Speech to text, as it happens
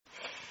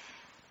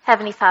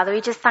Heavenly Father,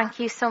 we just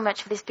thank you so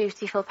much for this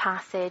beautiful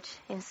passage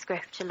in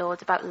Scripture,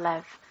 Lord, about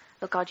love.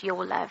 Lord God,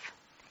 your love.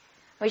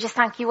 We just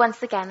thank you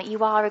once again that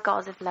you are a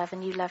God of love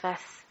and you love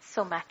us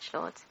so much,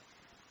 Lord.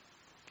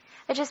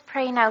 I just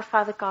pray now,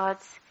 Father God,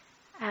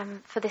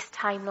 for this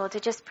time, Lord. I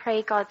just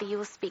pray, God, that you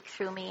will speak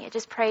through me. I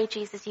just pray,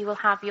 Jesus, you will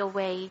have your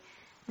way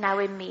now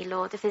in me,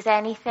 Lord. If there's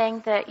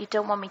anything that you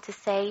don't want me to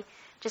say,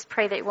 just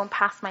pray that it won't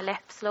pass my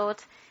lips,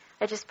 Lord.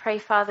 I just pray,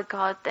 Father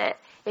God, that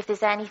if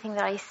there's anything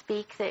that I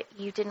speak that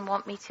you didn't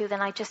want me to, then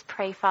I just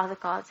pray, Father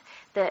God,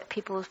 that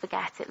people will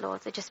forget it,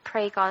 Lord. I just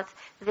pray, God,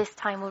 that this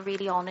time will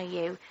really honour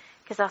you,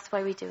 because that's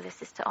why we do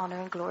this, is to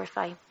honour and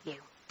glorify you.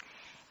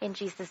 In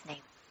Jesus'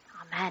 name,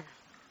 amen.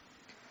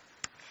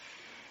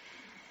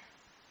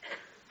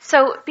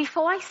 So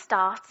before I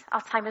start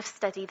our time of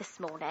study this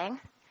morning,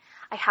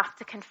 I have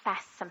to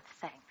confess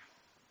something.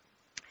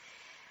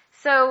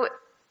 So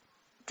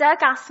Doug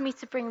asked me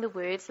to bring the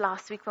words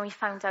last week when we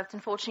found out,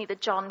 unfortunately,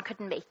 that John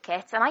couldn't make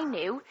it. And I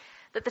knew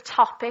that the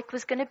topic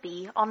was going to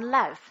be on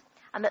love,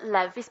 and that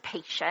love is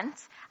patient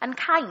and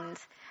kind.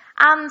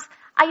 And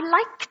I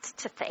liked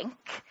to think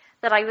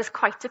that I was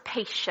quite a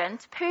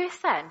patient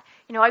person.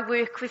 You know, I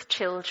work with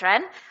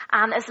children,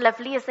 and as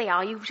lovely as they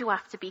are, you do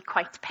have to be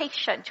quite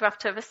patient. You have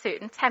to have a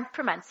certain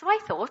temperament. So I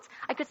thought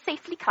I could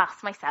safely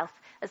class myself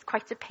as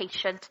quite a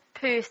patient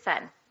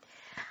person.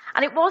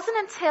 And it wasn't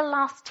until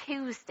last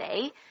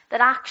Tuesday that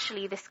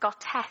actually this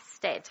got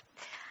tested.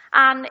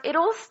 And it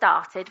all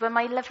started when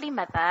my lovely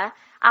mother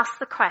asked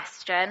the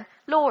question,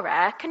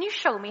 Laura, can you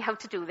show me how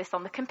to do this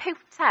on the computer?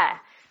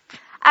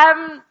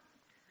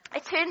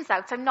 It turns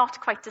out I'm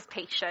not quite as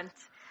patient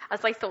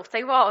as I thought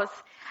I was.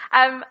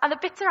 And the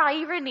bitter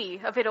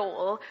irony of it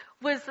all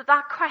was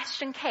that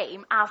question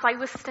came as I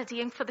was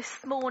studying for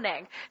this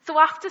morning. So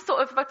after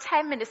sort of about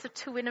 10 minutes of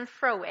to-ing and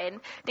fro-ing,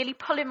 nearly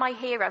pulling my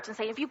hair out and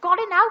saying, have you got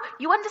it now?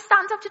 You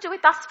understand how to do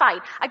it? That's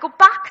fine. I go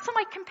back to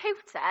my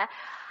computer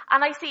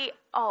and I see,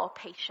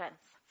 patience.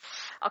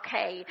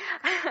 Okay.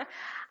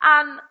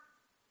 And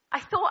I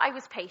thought I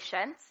was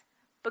patient,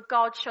 but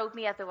God showed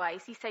me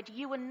otherwise. He said,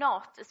 you are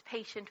not as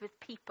patient with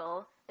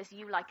people as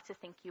you like to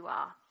think you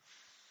are.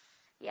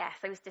 Yes,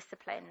 I was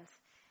disciplined.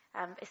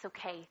 It's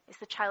okay. It's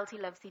the child he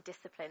loves, he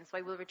disciplines, so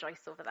I will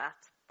rejoice over that.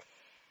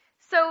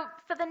 So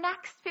for the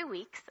next few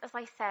weeks, as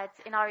I said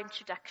in our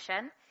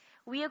introduction,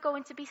 we are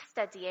going to be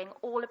studying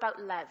all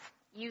about love,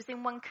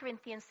 using 1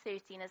 Corinthians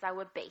 13 as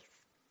our base.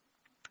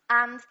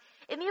 And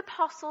in the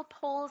Apostle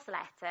Paul's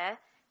letter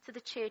to the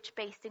church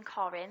based in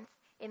Corinth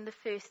in the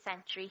 1st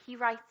century, he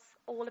writes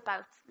all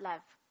about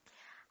love.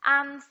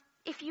 And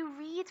if you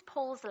read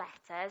Paul's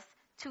letters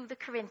to the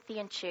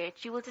Corinthian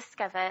church, you will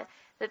discover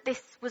that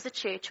this was a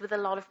church with a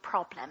lot of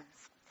problems.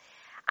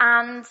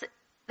 And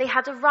they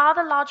had a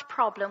rather large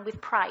problem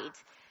with pride.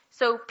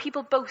 So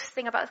people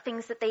boasting about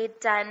things that they had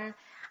done.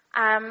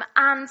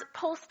 And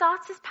Paul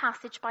starts his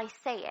passage by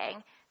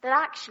saying that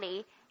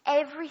actually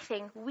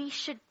everything we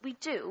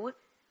do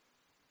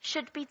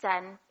should be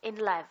done in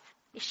love.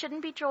 It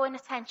shouldn't be drawing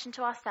attention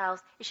to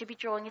ourselves. It should be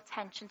drawing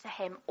attention to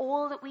him.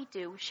 All that we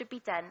do should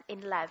be done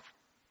in love.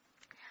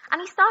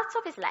 And he starts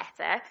off his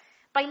letter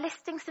by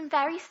listing some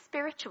very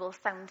spiritual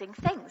sounding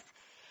things.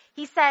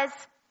 He says,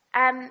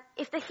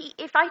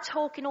 if I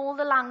talk in all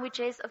the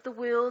languages of the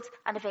world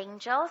and of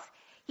angels,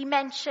 he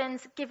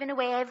mentions giving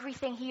away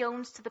everything he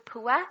owns to the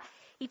poor.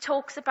 He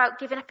talks about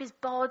giving up his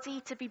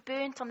body to be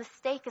burnt on the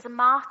stake as a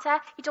martyr.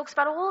 He talks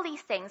about all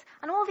these things,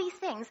 and all these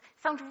things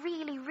sound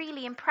really,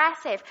 really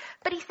impressive.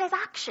 But he says,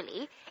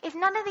 actually, if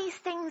none of these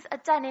things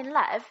are done in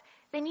love,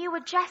 then you are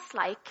just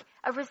like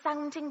a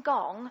resounding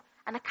gong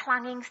and a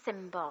clanging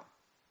cymbal.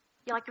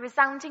 You're like a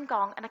resounding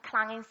gong and a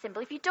clanging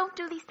cymbal. If you don't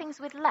do these things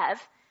with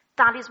love,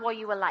 that is what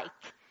you are like.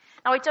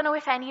 Now, I don't know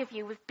if any of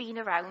you have been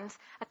around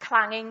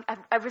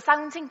a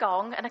resounding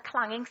gong and a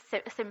clanging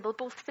cymbal,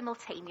 both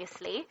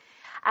simultaneously.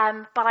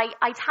 But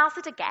I'd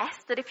hazard a guess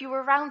that if you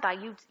were around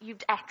that,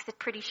 you'd exit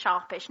pretty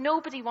sharpish.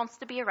 Nobody wants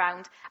to be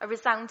around a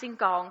resounding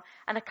gong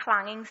and a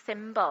clanging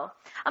cymbal.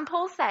 And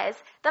Paul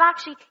says that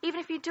actually,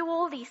 even if you do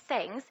all these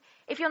things,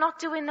 if you're not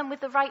doing them with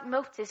the right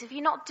motives, if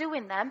you're not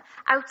doing them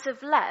out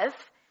of love,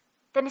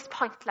 then it's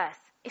pointless.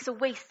 It's a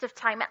waste of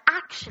time. And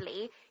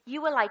actually,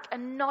 you are like a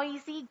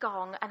noisy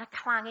gong and a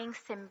clanging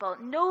cymbal.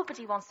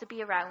 Nobody wants to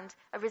be around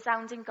a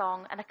resounding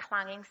gong and a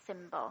clanging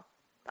cymbal.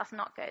 That's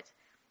not good.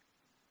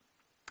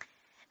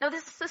 Now,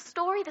 there's a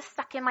story that's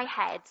stuck in my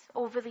head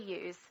over the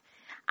years.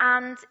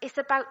 And it's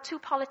about two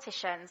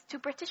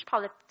British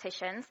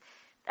politicians,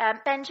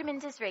 Benjamin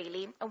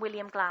Disraeli and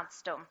William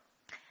Gladstone.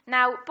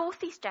 Now, both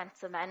these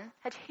gentlemen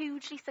had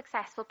hugely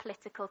successful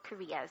political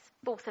careers.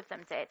 Both of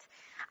them did.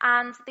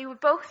 And they were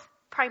both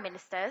prime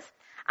ministers,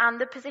 and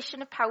the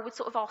position of power would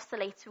sort of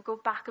oscillate, would go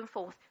back and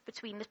forth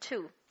between the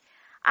two.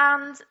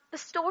 And the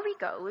story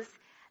goes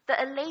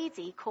that a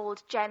lady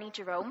called Jenny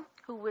Jerome,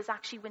 who was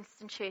actually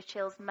Winston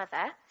Churchill's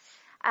mother,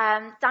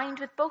 dined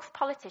with both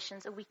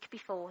politicians a week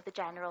before the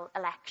general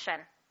election.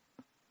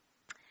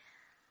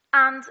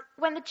 And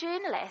when the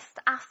journalist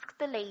asked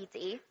the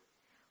lady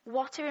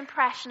what her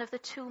impression of the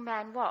two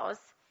men was,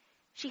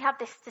 she had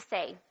this to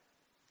say: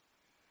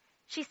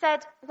 She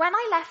said, "When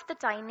I left the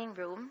dining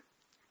room,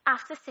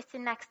 after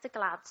sitting next to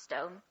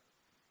Gladstone,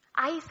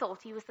 I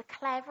thought he was the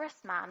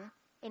cleverest man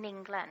in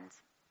England.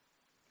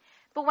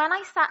 But when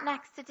I sat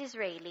next to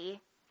Disraeli,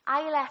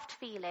 I left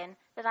feeling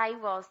that I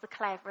was the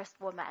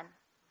cleverest woman."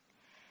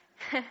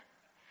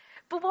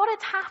 But what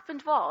had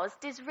happened was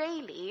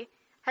Disraeli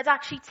had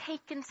actually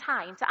taken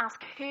time to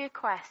ask her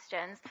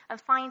questions and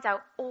find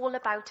out all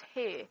about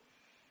her.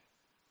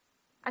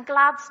 And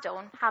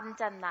Gladstone hadn't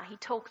done that. He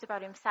talked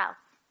about himself.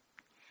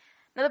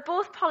 Now,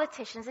 both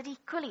politicians had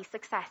equally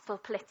successful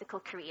political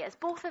careers.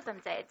 Both of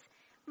them did.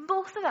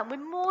 Both of them were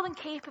more than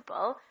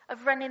capable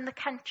of running the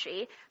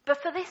country.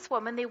 But for this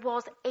woman, there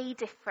was a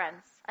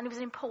difference, and it was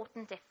an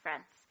important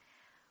difference.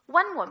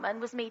 One woman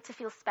was made to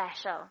feel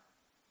special.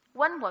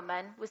 One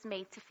woman was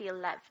made to feel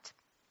loved.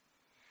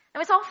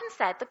 Now, it's often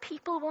said that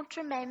people won't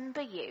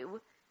remember you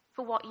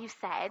for what you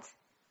said,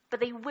 but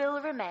they will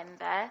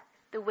remember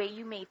the way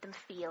you made them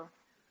feel.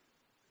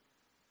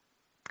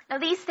 Now,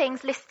 these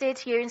things listed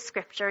here in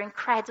Scripture are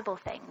incredible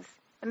things,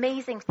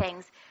 amazing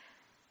things,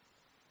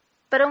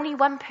 but only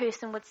one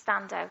person would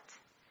stand out.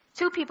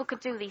 Two people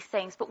could do these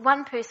things, but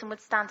one person would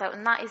stand out,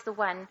 and that is the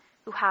one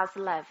who has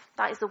love.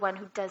 That is the one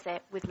who does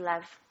it with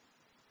love.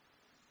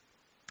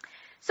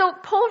 So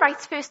Paul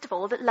writes, first of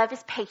all, that love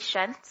is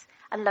patient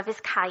and love is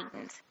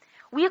kind.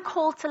 We are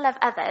called to love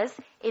others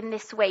in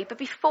this way, but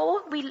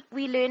before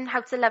we learn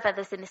how to love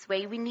others in this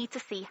way, we need to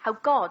see how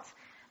God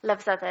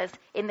loves others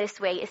in this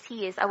way, as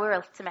he is our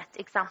ultimate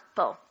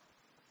example.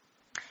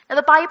 Now,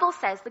 the Bible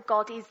says that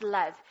God is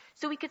love,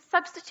 so we could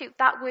substitute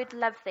that word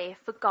love there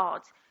for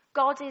God.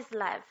 God is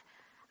love,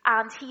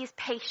 and he is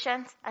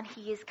patient and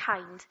he is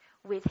kind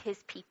with his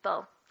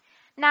people.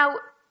 Now,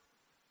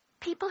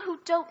 people who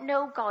don't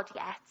know God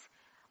yet,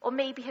 or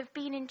maybe have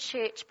been in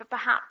church but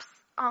perhaps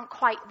aren't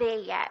quite there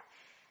yet,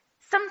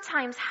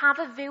 sometimes have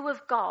a view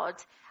of God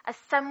as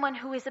someone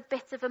who is a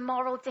bit of a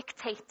moral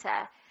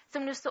dictator,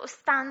 someone who's sort of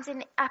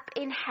standing up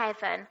in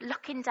heaven,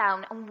 looking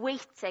down and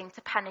waiting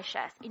to punish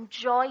us,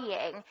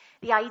 enjoying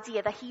the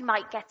idea that he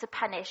might get to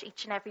punish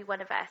each and every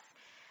one of us.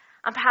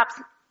 And perhaps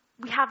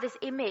we have this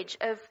image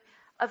of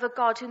a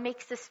God who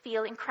makes us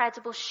feel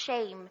incredible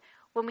shame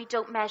when we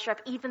don't measure up,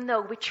 even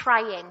though we're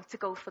trying to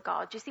go for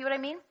God. Do you see what I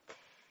mean?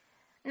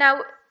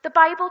 Now, the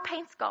Bible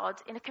paints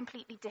God in a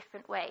completely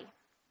different way.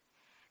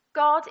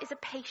 God is a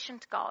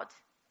patient God.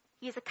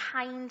 He is a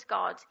kind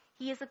God.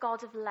 He is a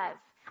God of love.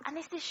 And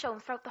this is shown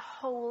throughout the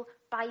whole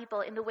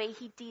Bible in the way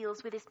he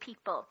deals with his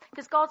people.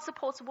 Because God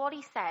supports what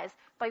he says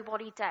by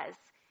what he does.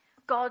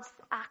 God's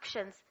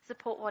actions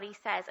support what he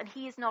says. And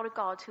he is not a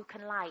God who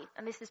can lie.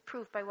 And this is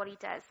proved by what he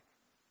does.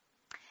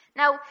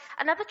 Now,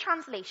 another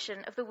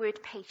translation of the word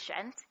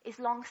patient is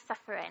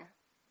long-suffering,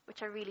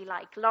 which I really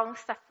like.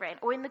 Long-suffering.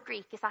 Or in the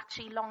Greek, it's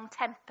actually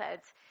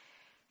long-tempered.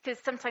 Because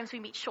sometimes we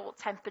meet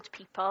short-tempered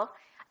people,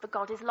 but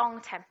God is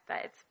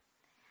long-tempered.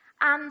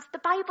 And the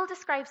Bible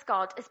describes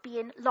God as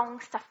being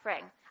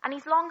long-suffering. And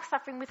he's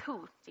long-suffering with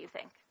who, do you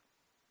think?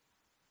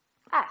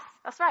 Us.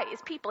 That's right,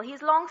 his people. He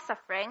is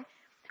long-suffering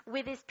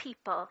with his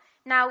people.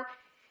 Now,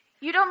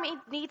 you don't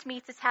need me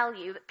to tell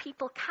you that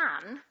people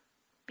can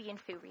be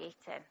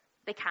infuriating.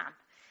 They can.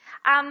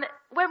 And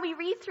when we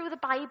read through the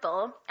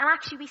Bible, and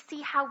actually we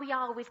see how we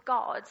are with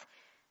God,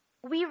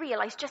 we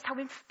realize just how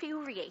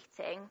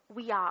infuriating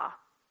we are.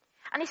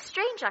 And it's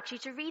strange, actually,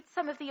 to read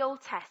some of the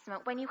Old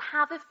Testament when you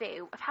have a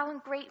view of how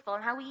ungrateful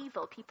and how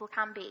evil people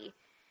can be.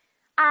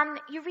 And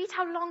you read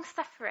how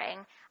long-suffering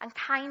and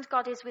kind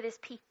God is with his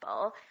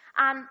people.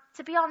 And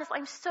to be honest,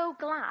 I'm so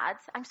glad,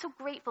 I'm so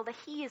grateful that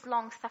he is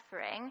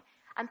long-suffering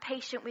and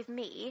patient with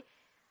me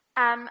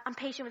and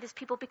patient with his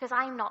people, because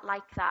I'm not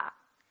like that.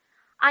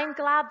 I'm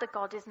glad that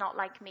God is not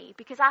like me,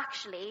 because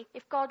actually,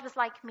 if God was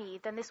like me,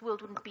 then this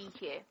world wouldn't be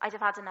here. I'd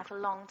have had enough a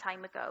long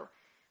time ago.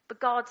 But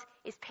God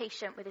is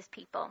patient with his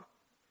people.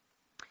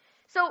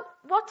 So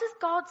what does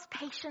God's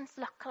patience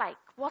look like?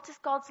 What does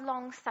God's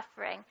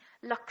long-suffering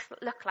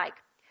look like?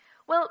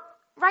 Well,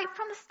 right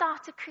from the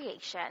start of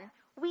creation,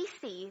 we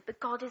see that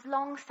God is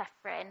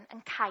long-suffering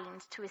and kind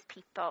to his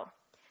people.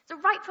 So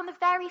right from the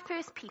very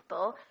first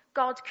people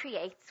God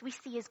creates, we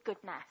see his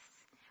goodness.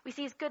 We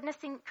see his goodness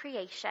in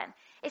creation.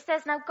 It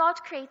says, now God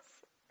creates,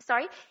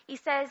 he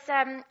says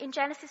in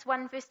Genesis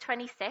 1 verse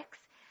 26,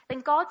 then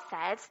God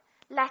said,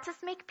 let us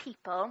make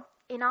people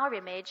in our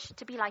image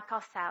to be like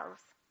ourselves.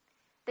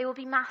 They will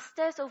be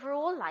masters over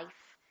all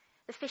life,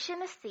 the fish in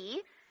the sea,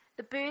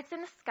 the birds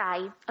in the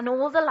sky, and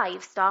all the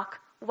livestock,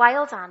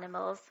 wild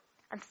animals,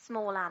 and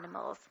small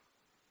animals.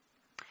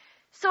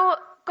 So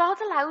God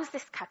allows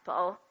this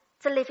couple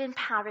to live in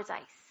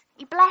paradise.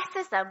 He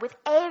blesses them with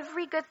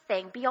every good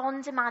thing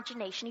beyond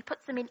imagination. He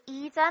puts them in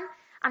Eden,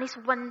 and it's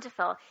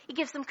wonderful. He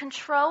gives them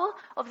control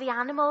of the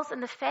animals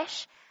and the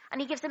fish, and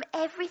he gives them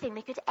everything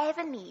they could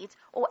ever need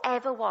or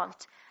ever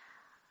want.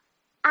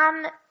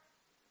 And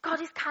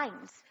God is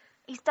kind.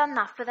 He's done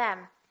that for them.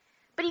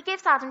 But he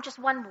gives Adam just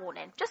one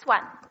warning. Just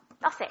one.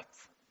 That's it.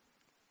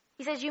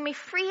 He says, you may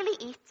freely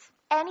eat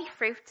any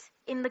fruit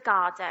in the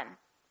garden.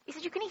 He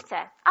says, you can eat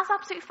it. That's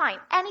absolutely fine.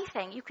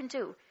 Anything you can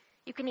do,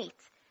 you can eat.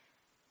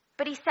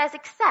 But he says,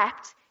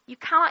 except you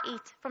cannot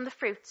eat from the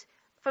fruit,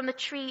 from the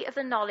tree of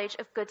the knowledge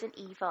of good and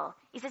evil.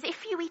 He says,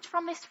 if you eat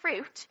from this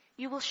fruit,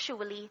 you will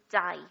surely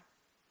die.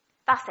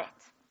 That's it.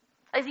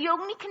 It's the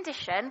only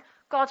condition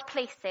God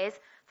places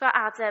for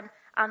Adam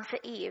and for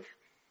Eve.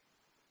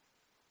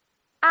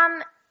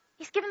 And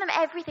he's given them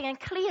everything, and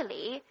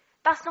clearly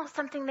that's not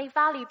something they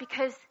value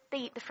because they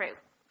eat the fruit.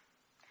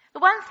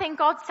 The one thing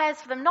God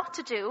says for them not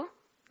to do,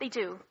 they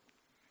do.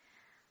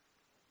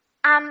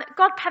 And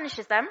God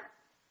punishes them,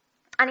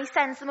 and he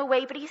sends them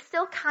away, but he's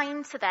still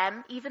kind to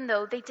them, even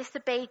though they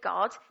disobey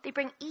God. They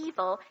bring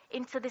evil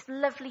into this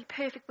lovely,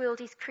 perfect world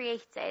he's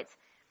created.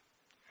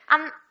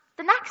 And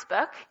the next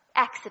book,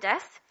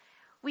 Exodus,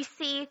 we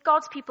see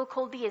God's people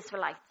called the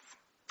Israelites.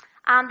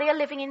 And they are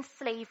living in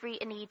slavery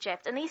in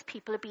Egypt. And these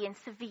people are being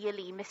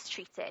severely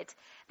mistreated.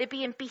 They're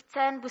being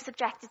beaten, were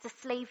subjected to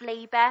slave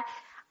labor.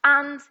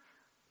 And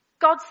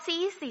God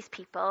sees these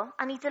people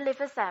and he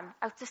delivers them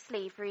out of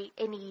slavery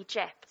in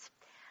Egypt.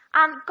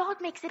 And God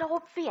makes it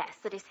obvious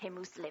that it's him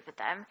who's delivered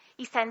them.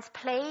 He sends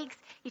plagues.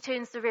 He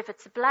turns the river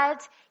to blood.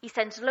 He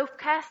sends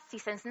locusts. He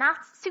sends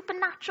gnats,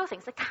 supernatural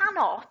things that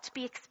cannot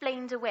be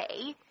explained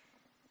away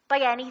by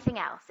anything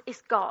else.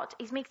 It's God.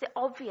 He makes it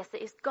obvious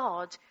that it's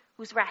God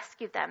who's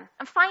rescued them.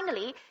 And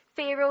finally,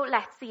 Pharaoh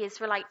lets the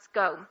Israelites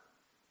go.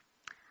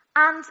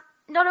 And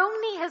not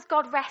only has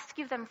God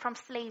rescued them from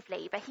slave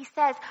labor, he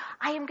says,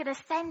 I am going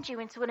to send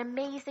you into an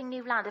amazing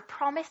new land, a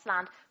promised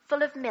land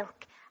full of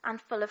milk and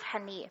full of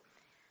honey.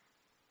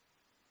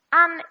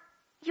 And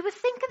you would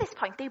think at this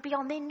point they'd be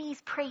on their knees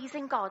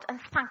praising God and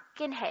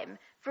thanking him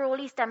for all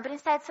he's done. But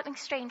instead something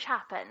strange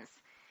happens.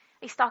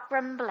 They start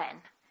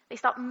grumbling. They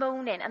start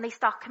moaning and they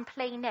start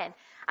complaining.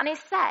 And it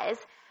says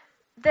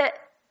that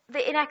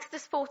in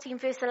Exodus 14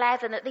 verse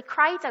 11 that they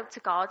cried out to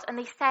God and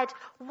they said,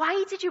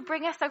 why did you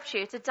bring us out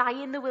here to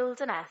die in the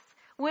wilderness?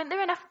 Weren't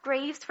there enough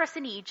graves for us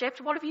in Egypt?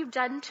 What have you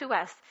done to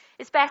us?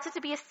 It's better to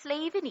be a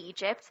slave in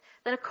Egypt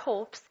than a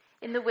corpse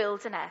in the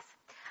wilderness.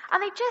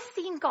 And they've just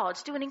seen God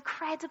do an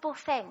incredible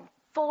thing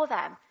for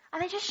them.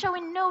 And they're just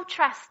showing no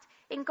trust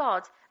in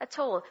God at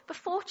all. But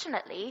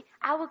fortunately,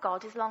 our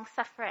God is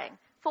long-suffering.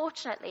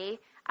 Fortunately,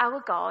 our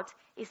God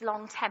is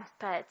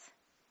long-tempered.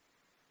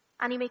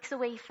 And he makes a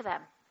way for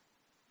them.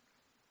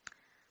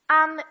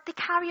 And they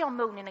carry on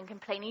moaning and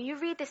complaining. You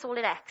read this all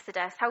in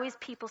Exodus, how his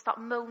people start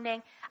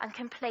moaning and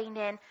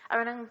complaining, are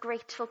an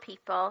ungrateful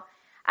people.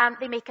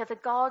 They make other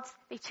gods.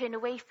 They turn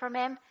away from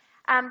him.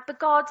 But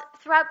God,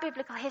 throughout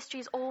biblical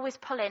history, is always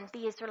pulling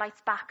the Israelites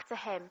back to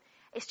him.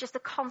 It's just a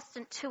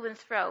constant to and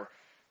fro.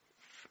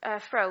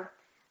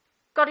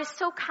 God is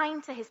so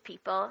kind to his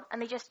people,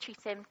 and they just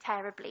treat him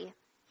terribly.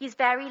 He's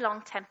very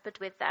long-tempered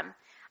with them.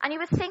 And you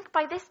would think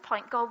by this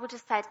point, God would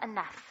have said,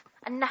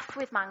 enough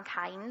with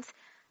mankind.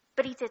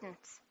 But he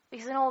didn't.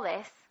 Because in all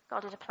this,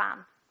 God had a plan.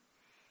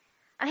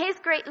 And his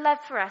great love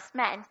for us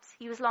meant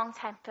he was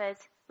long-tempered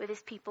with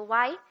his people.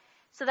 Why?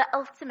 So that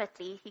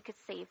ultimately he could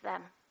save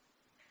them.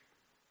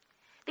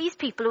 These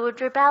people who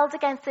had rebelled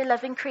against their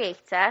loving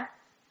creator,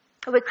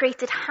 who had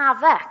created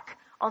havoc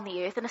on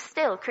the earth and are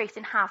still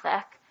creating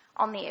havoc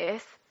on the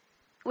earth,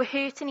 were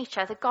hurting each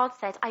other. God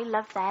said, I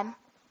love them.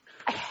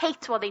 I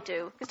hate what they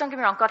do. Because don't get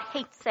me wrong, God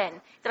hates sin.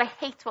 That I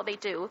hate what they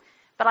do,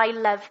 but I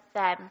love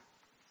them.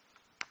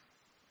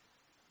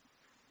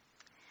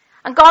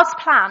 And God's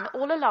plan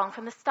all along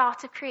from the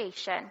start of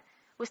creation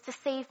was to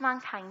save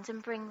mankind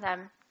and bring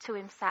them to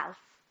himself.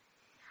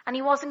 And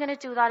he wasn't going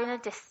to do that in a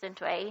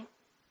distant way.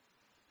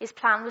 His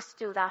plan was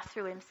to do that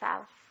through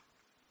himself.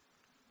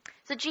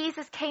 So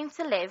Jesus came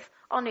to live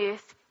on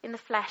earth in the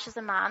flesh as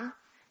a man,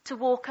 to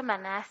walk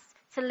among us,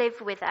 to live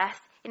with us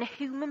in a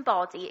human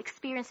body,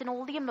 experiencing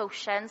all the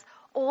emotions,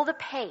 all the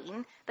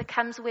pain that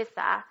comes with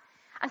that.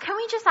 And can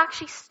we just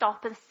actually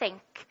stop and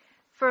think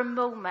for a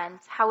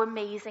moment how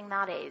amazing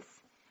that is?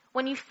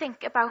 When you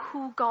think about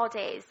who God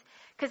is.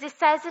 Because it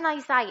says in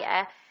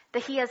Isaiah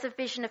that he has a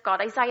vision of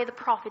God. Isaiah the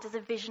prophet has a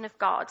vision of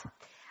God.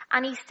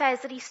 And he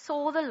says that he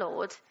saw the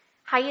Lord,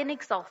 high and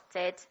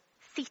exalted,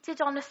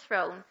 seated on a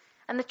throne,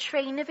 and the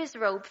train of his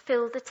robe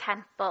filled the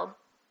temple.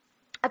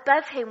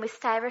 Above him was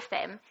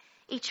seraphim,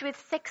 each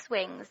with 6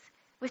 wings.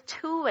 With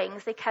 2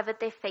 wings they covered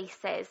their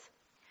faces.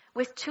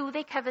 With 2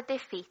 they covered their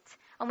feet,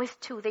 and with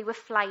 2 they were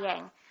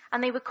flying.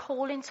 And they were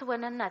calling to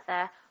one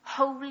another,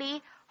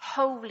 Holy,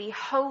 holy,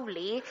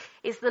 holy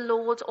is the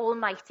Lord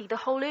Almighty. The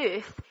whole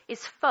earth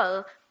is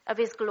full of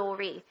his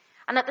glory.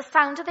 And at the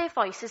sound of their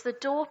voices, the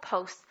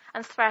doorposts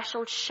and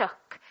threshold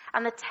shook,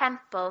 and the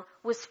temple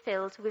was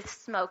filled with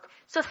smoke.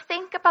 So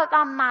think about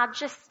that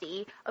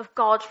majesty of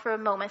God for a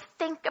moment.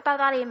 Think about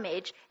that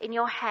image in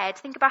your head.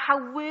 Think about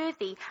how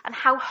worthy and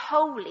how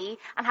holy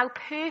and how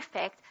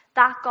perfect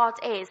that God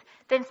is.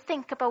 Then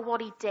think about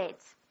what he did.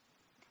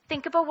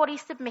 Think about what he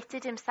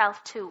submitted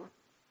himself to.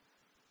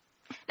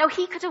 Now,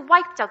 he could have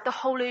wiped out the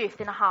whole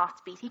earth in a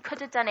heartbeat. He could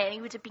have done it, and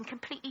he would have been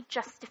completely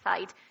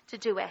justified to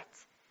do it.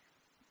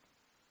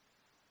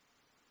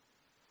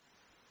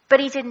 But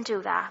he didn't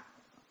do that.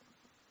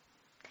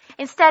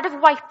 Instead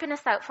of wiping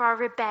us out for our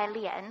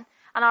rebellion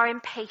and our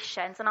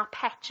impatience and our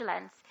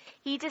petulance,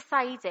 he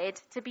decided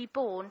to be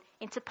born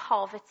into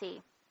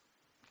poverty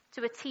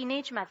to a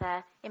teenage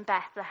mother in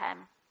Bethlehem.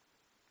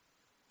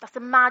 That's the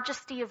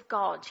majesty of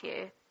God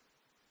here.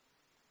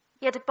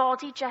 He had a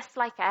body just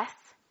like us.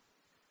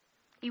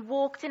 He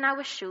walked in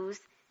our shoes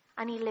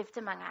and he lived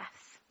among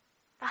us.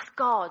 That's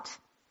God.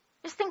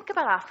 Just think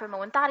about that for a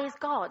moment. That is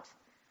God.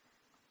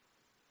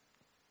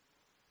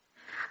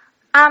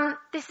 And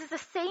this is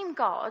the same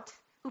God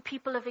who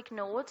people have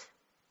ignored.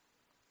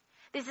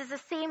 This is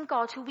the same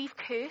God who we've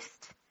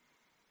cursed.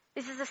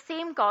 This is the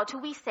same God who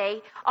we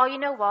say, oh, you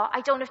know what?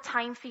 I don't have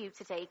time for you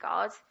today,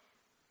 God.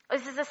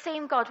 This is the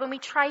same God when we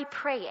try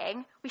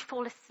praying, we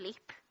fall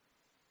asleep.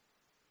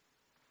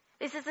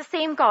 This is the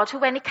same God who,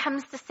 when it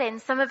comes to sin,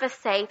 some of us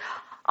say,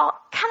 oh,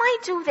 can I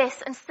do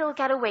this and still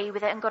get away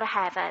with it and go to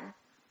heaven?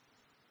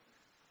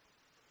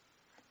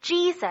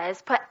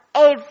 Jesus put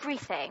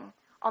everything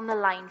on the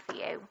line for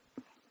you.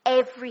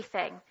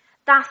 Everything.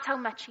 That's how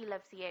much he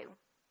loves you.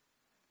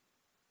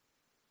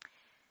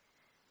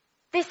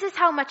 This is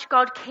how much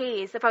God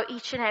cares about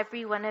each and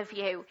every one of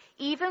you.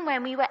 Even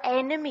when we were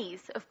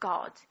enemies of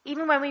God,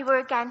 even when we were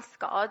against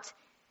God,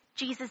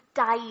 Jesus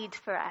died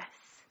for us.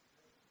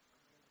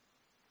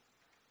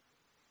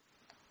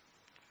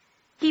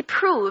 He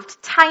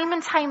proved time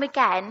and time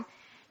again,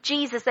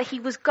 Jesus, that he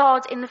was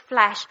God in the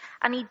flesh,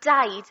 and he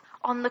died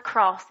on the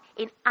cross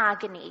in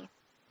agony.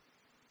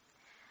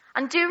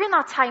 And during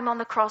that time on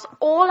the cross,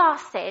 all our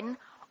sin,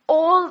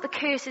 all the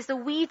curses that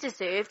we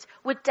deserved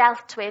were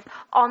dealt with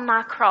on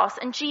that cross.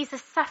 And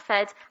Jesus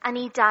suffered and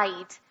he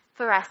died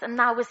for us. And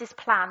that was his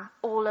plan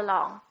all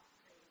along.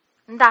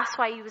 And that's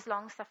why he was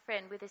long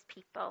suffering with his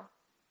people.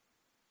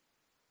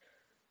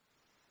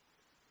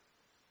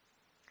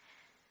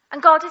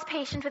 And God is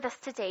patient with us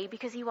today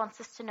because he wants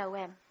us to know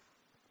him.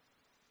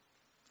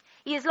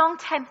 He is long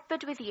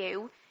tempered with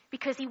you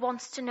because he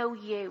wants to know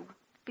you,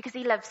 because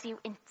he loves you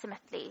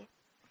intimately.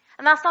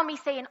 And that's not me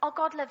saying, oh,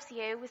 God loves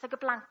you. It's like a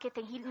blanket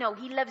thing. He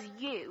loves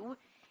you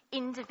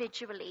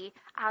individually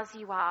as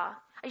you are.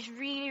 I just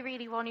really,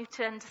 really want you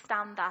to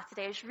understand that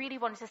today. I just really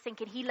want you to think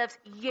he loves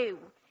you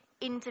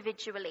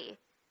individually.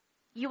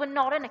 You are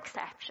not an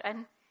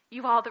exception.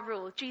 You are the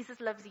rule. Jesus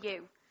loves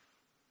you.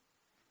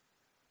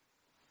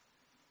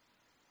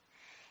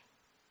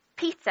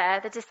 Peter,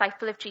 the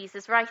disciple of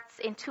Jesus, writes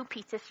in 2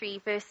 Peter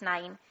 3, verse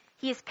 9,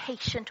 he is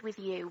patient with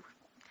you,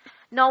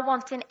 not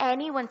wanting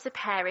anyone to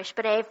perish,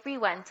 but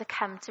everyone to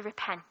come to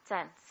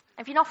repentance.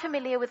 If you're not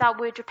familiar with that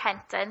word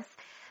repentance,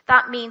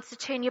 that means to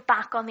turn your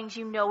back on things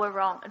you know are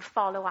wrong and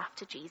follow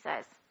after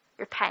Jesus.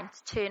 Repent,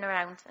 turn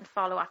around and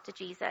follow after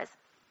Jesus.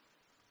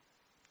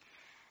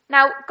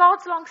 Now,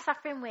 God's long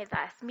suffering with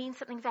us means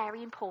something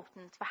very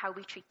important for how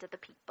we treat other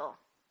people.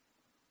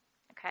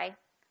 Okay?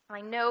 And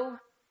I know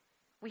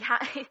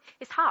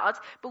it's hard,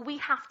 but we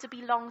have to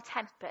be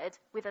long-tempered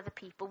with other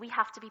people. We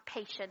have to be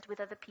patient with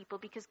other people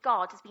because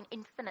God has been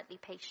infinitely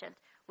patient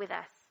with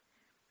us.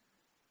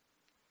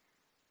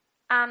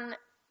 And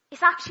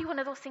it's actually one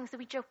of those things that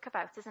we joke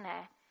about, isn't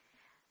it?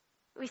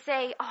 We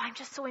say, oh, I'm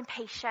just so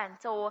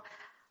impatient, or oh,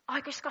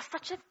 I just got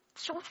such a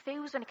short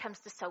fuse when it comes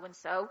to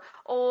so-and-so,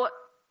 or,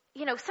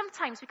 you know,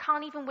 sometimes we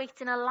can't even wait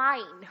in a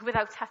line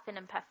without huffing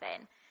and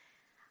puffing.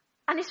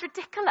 And it's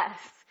ridiculous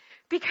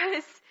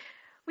because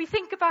we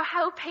think about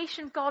how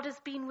patient God has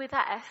been with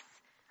us,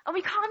 and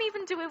we can't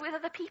even do it with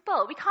other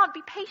people. We can't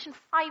be patient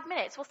 5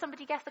 minutes while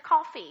somebody gets the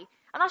coffee.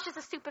 And that's just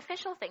a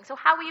superficial thing. So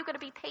how are you going to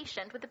be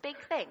patient with the big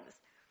things?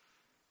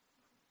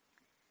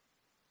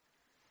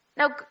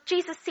 Now,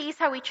 Jesus sees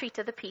how we treat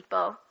other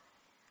people,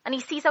 and he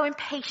sees how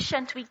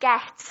impatient we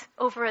get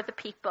over other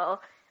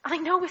people. And I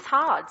know it's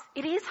hard.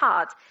 It is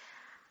hard.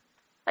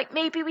 Like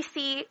maybe we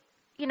see,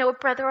 you know, a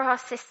brother or a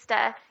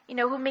sister, you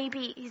know, who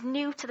maybe is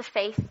new to the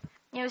faith,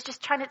 you know, is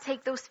just trying to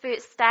take those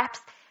first steps.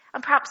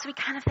 And perhaps we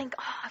kind of think,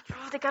 oh,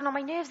 they're getting on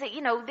my nerves.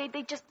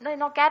 They're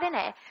not getting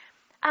it.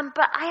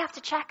 But I have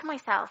to check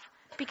myself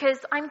because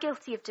I'm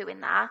guilty of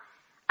doing that.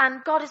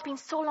 And God has been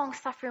so long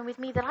suffering with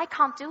me that I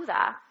can't do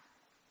that.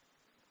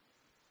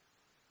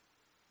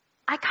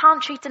 I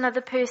can't treat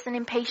another person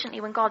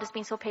impatiently when God has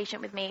been so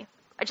patient with me.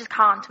 I just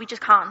can't. We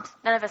just can't.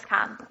 None of us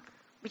can.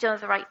 We don't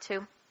have the right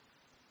to.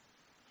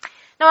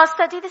 Now, our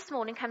study this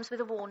morning comes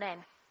with a warning.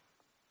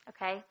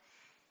 Okay?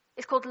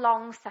 It's called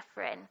long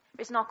suffering.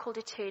 It's not called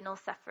eternal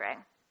suffering.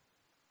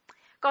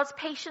 God's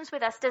patience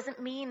with us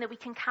doesn't mean that we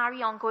can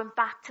carry on going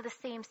back to the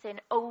same sin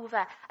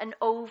over and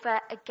over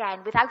again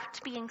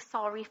without being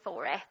sorry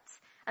for it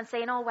and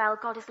saying, oh, well,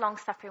 God is long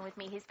suffering with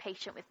me. He's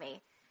patient with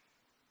me.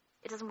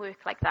 It doesn't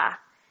work like that.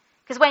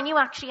 Because when you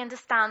actually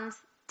understand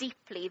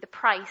deeply the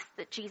price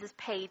that Jesus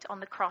paid on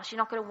the cross, you're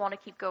not going to want to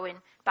keep going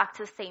back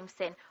to the same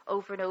sin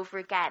over and over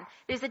again.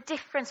 There's a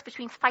difference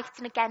between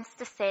fighting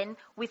against a sin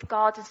with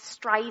God and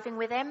striving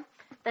with him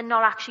than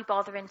not actually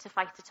bothering to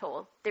fight at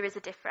all. There is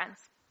a difference.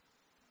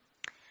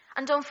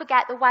 And don't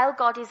forget that while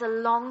God is a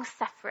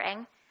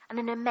long-suffering and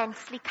an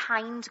immensely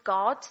kind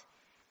God,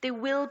 there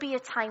will be a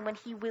time when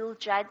he will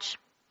judge.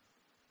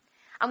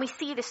 And we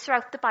see this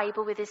throughout the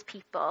Bible with his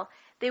people.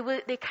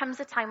 There comes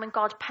a time when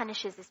God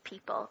punishes his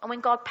people. And when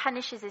God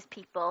punishes his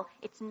people,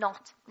 it's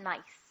not nice.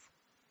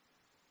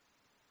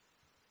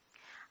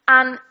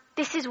 And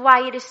this is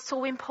why it is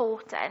so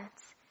important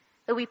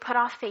that we put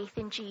our faith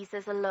in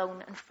Jesus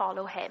alone and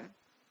follow him.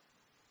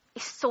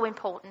 It's so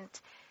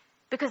important.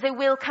 Because there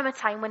will come a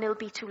time when it'll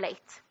be too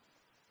late.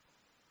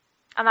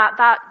 And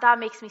that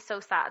makes me so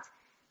sad.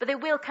 But there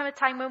will come a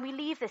time when we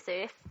leave this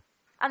earth.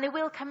 And there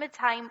will come a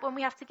time when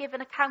we have to give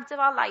an account of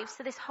our lives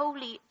to this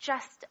holy,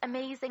 just,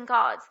 amazing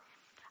God.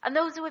 And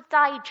those who have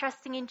died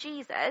trusting in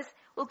Jesus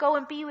will go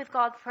and be with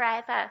God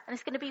forever. And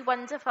it's going to be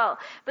wonderful.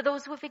 But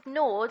those who have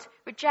ignored,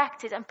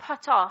 rejected, and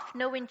put off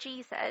knowing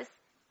Jesus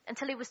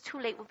until it was too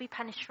late will be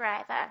punished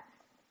forever.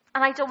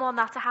 And I don't want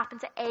that to happen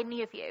to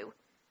any of you.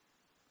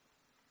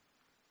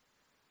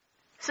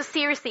 So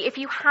seriously, if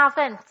you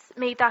haven't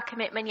made that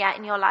commitment yet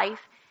in your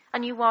life,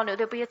 and you want to,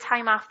 there'll be a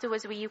time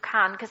afterwards where you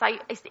can, because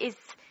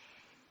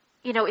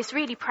it's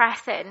really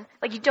pressing.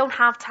 Like, you don't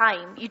have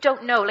time. You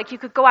don't know. Like, you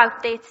could go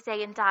out there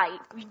today and die.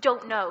 You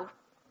don't know.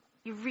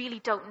 You really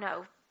don't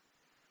know.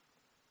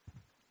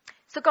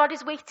 So God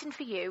is waiting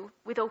for you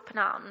with open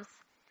arms,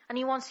 and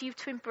he wants you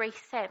to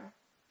embrace him,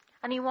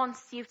 and he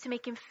wants you to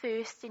make him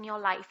first in your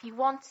life. He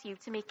wants you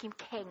to make him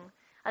King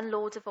and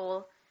Lord of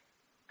all,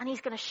 and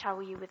he's going to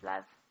shower you with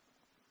love.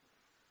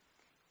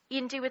 He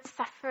endured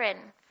suffering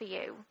for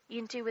you. He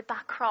endured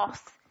that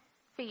cross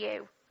for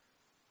you.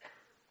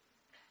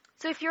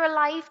 So if you're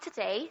alive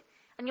today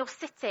and you're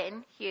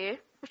sitting here,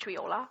 which we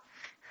all are,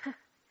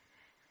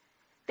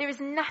 there is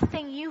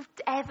nothing you've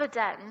ever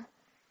done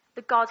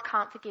that God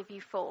can't forgive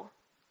you for.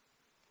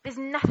 There's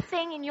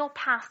nothing in your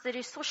past that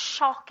is so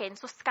shocking,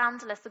 so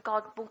scandalous that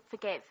God won't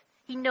forgive.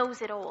 He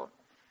knows it all.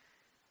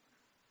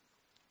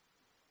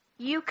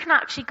 You can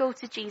actually go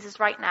to Jesus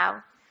right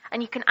now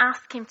and you can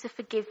ask him to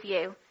forgive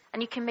you.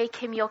 And you can make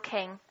him your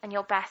king and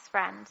your best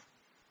friend.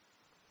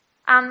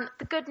 And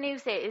the good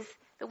news is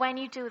that when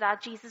you do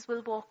that, Jesus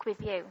will walk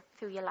with you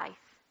through your life.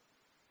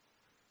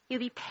 He'll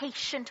be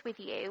patient with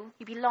you.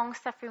 He'll be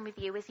long-suffering with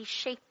you as he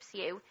shapes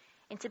you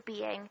into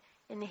being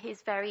in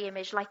his very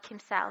image, like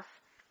himself.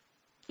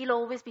 He'll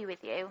always be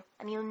with you,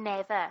 and he'll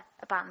never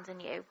abandon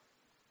you.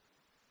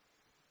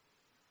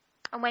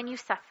 And when you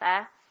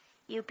suffer,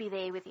 he'll be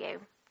there with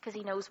you, because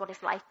he knows what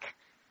it's like.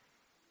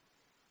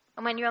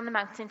 And when you're on the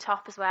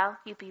mountaintop as well,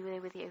 he'll be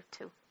there with you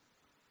too.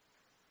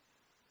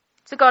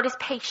 So God is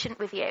patient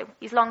with you.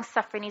 He's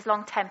long-suffering. He's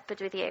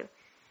long-tempered with you.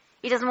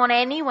 He doesn't want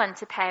anyone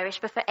to perish,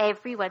 but for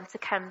everyone to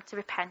come to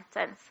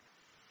repentance.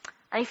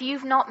 And if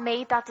you've not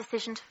made that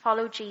decision to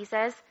follow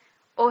Jesus,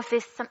 or if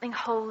there's something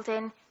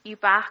holding you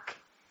back,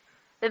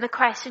 then the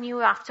question you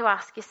have to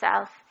ask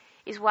yourself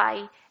is,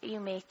 why are you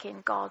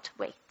making God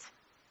wait?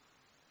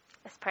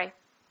 Let's pray.